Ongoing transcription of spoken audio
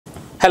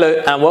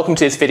Hello and welcome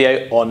to this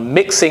video on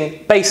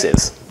mixing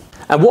bases.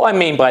 And what I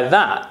mean by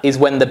that is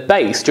when the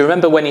base, do you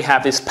remember when you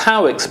have this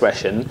power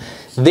expression,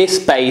 this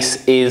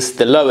base is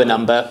the lower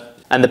number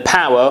and the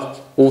power,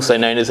 also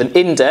known as an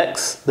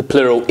index, the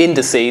plural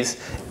indices,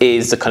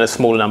 is the kind of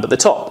smaller number at the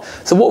top.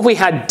 So what if we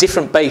had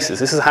different bases?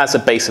 This has a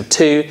base of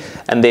 2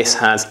 and this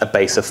has a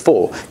base of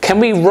 4. Can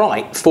we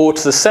write 4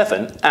 to the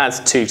 7 as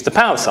 2 to the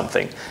power of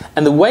something?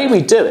 And the way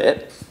we do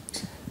it,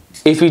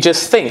 if we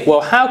just think,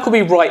 well, how could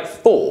we write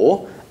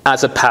 4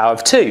 as a power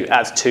of 2,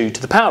 as 2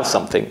 to the power of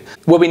something?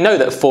 Well, we know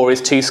that 4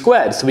 is 2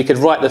 squared, so we could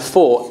write the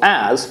 4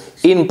 as,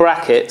 in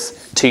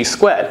brackets, 2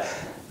 squared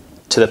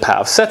to the power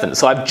of 7.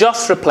 So I've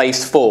just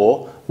replaced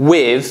 4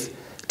 with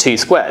 2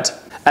 squared.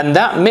 And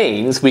that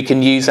means we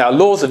can use our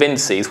laws of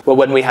indices, where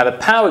when we have a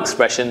power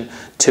expression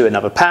to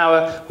another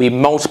power, we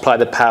multiply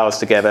the powers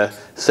together,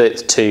 so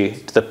it's 2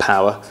 to the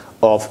power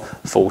of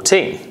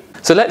 14.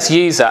 So let's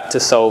use that to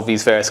solve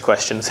these various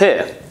questions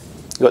here.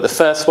 We've got the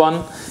first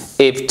one.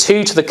 If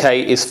 2 to the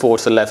k is 4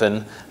 to the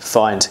 11,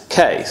 find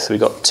k. So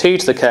we've got 2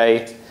 to the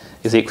k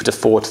is equal to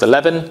 4 to the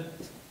 11.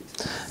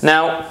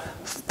 Now,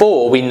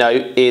 4 we know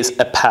is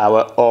a power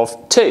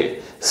of 2.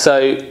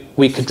 So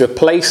we could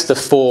replace the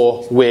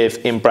 4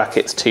 with, in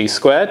brackets, 2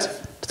 squared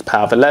to the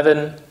power of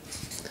 11.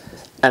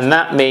 And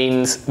that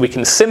means we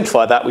can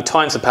simplify that. We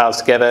times the powers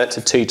together to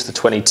 2 to the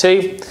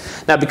 22.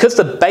 Now, because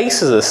the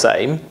bases are the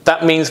same,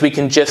 that means we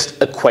can just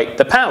equate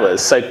the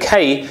powers. So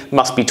k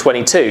must be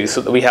 22,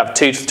 so that we have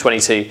 2 to the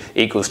 22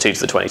 equals 2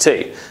 to the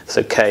 22.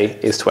 So k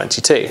is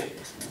 22.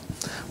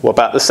 What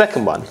about the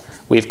second one?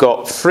 We've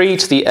got 3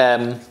 to the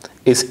m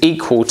is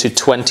equal to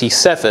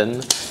 27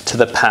 to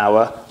the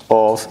power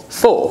of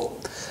 4.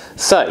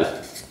 So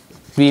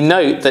we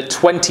note that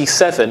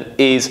 27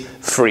 is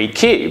 3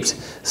 cubed.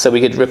 So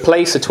we could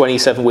replace the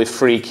 27 with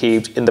 3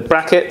 cubed in the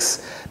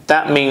brackets.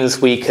 That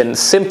means we can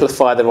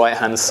simplify the right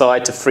hand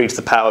side to 3 to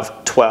the power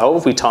of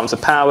 12. We times the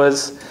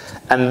powers.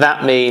 And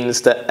that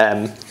means that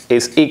m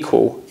is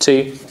equal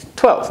to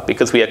 12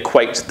 because we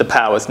equate the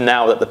powers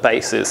now that the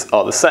bases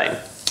are the same.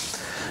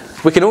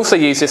 We can also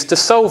use this to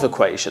solve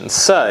equations.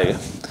 So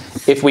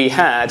if we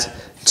had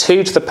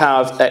 2 to the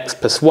power of x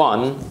plus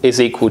 1 is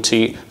equal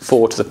to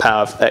 4 to the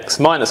power of x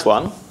minus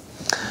 1.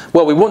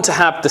 Well, we want to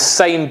have the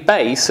same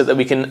base so that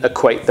we can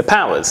equate the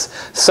powers.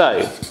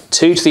 So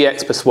 2 to the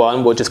x plus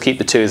 1, we'll just keep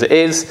the 2 as it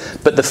is,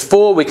 but the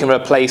 4 we can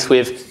replace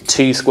with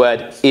 2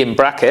 squared in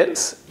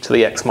brackets to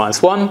the x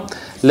minus 1.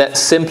 Let's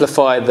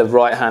simplify the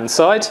right hand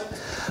side.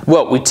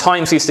 Well, we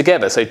times these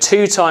together, so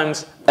 2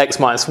 times x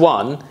minus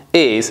 1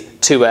 is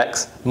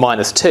 2x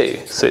minus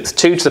 2. So it's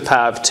 2 to the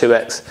power of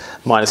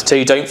 2x minus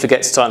 2. Don't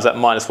forget to times that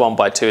minus 1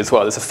 by 2 as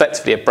well. There's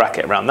effectively a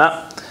bracket around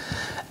that.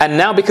 And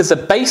now because the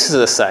bases are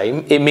the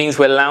same, it means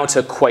we're allowed to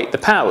equate the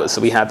powers.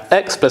 So we have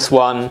x plus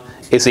 1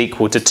 is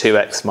equal to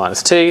 2x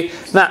minus 2.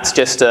 That's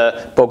just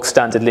a bog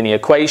standard linear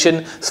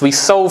equation. So we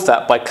solve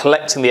that by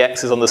collecting the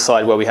x's on the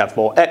side where we have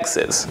more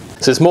x's.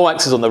 So there's more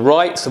x's on the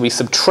right, so we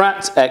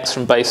subtract x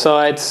from both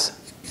sides.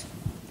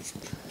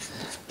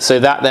 So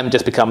that then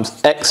just becomes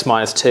x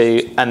minus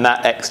 2, and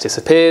that x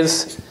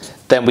disappears.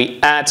 Then we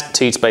add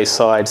 2 to both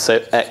sides,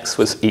 so x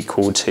was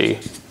equal to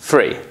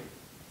 3.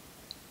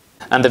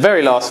 And the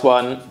very last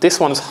one, this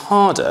one's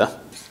harder.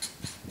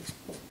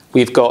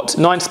 We've got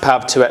 9 to the power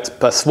of 2x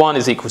plus 1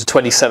 is equal to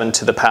 27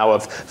 to the power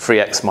of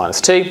 3x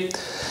minus 2.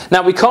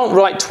 Now, we can't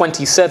write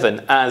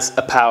 27 as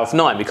a power of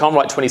 9. We can't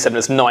write 27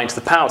 as 9 to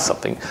the power of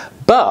something.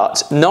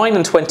 But 9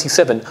 and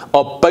 27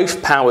 are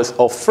both powers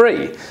of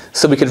 3.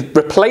 So we could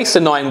replace the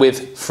 9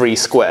 with 3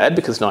 squared,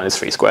 because 9 is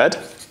 3 squared.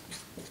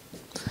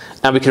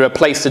 And we can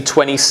replace the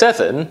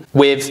 27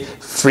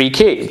 with 3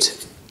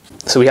 cubed.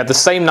 So we have the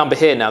same number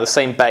here now, the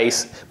same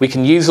base. We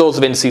can use laws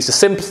of indices to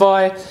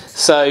simplify.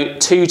 So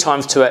 2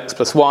 times 2x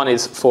plus 1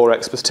 is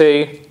 4x plus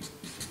 2.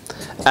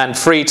 And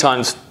 3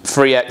 times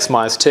 3x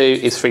minus 2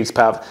 is 3 to the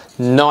power of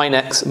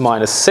 9x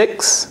minus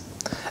 6.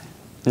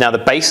 Now the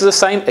bases are the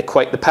same,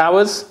 equate the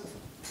powers.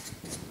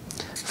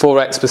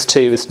 4x plus 2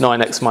 is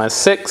 9x minus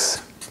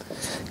 6.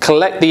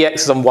 Collect the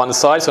x's on one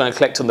side, so I'm going to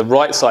collect on the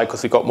right side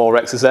because we've got more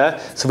x's there.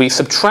 So we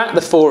subtract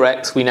the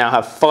 4x, we now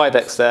have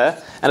 5x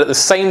there. And at the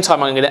same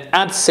time, I'm going to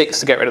add 6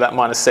 to get rid of that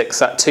minus 6.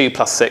 That 2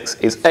 plus 6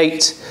 is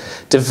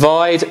 8.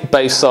 Divide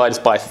both sides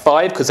by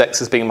 5 because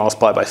x is being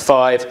multiplied by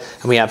 5.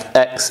 And we have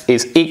x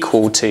is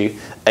equal to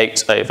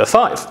 8 over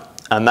 5.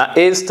 And that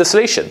is the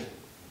solution.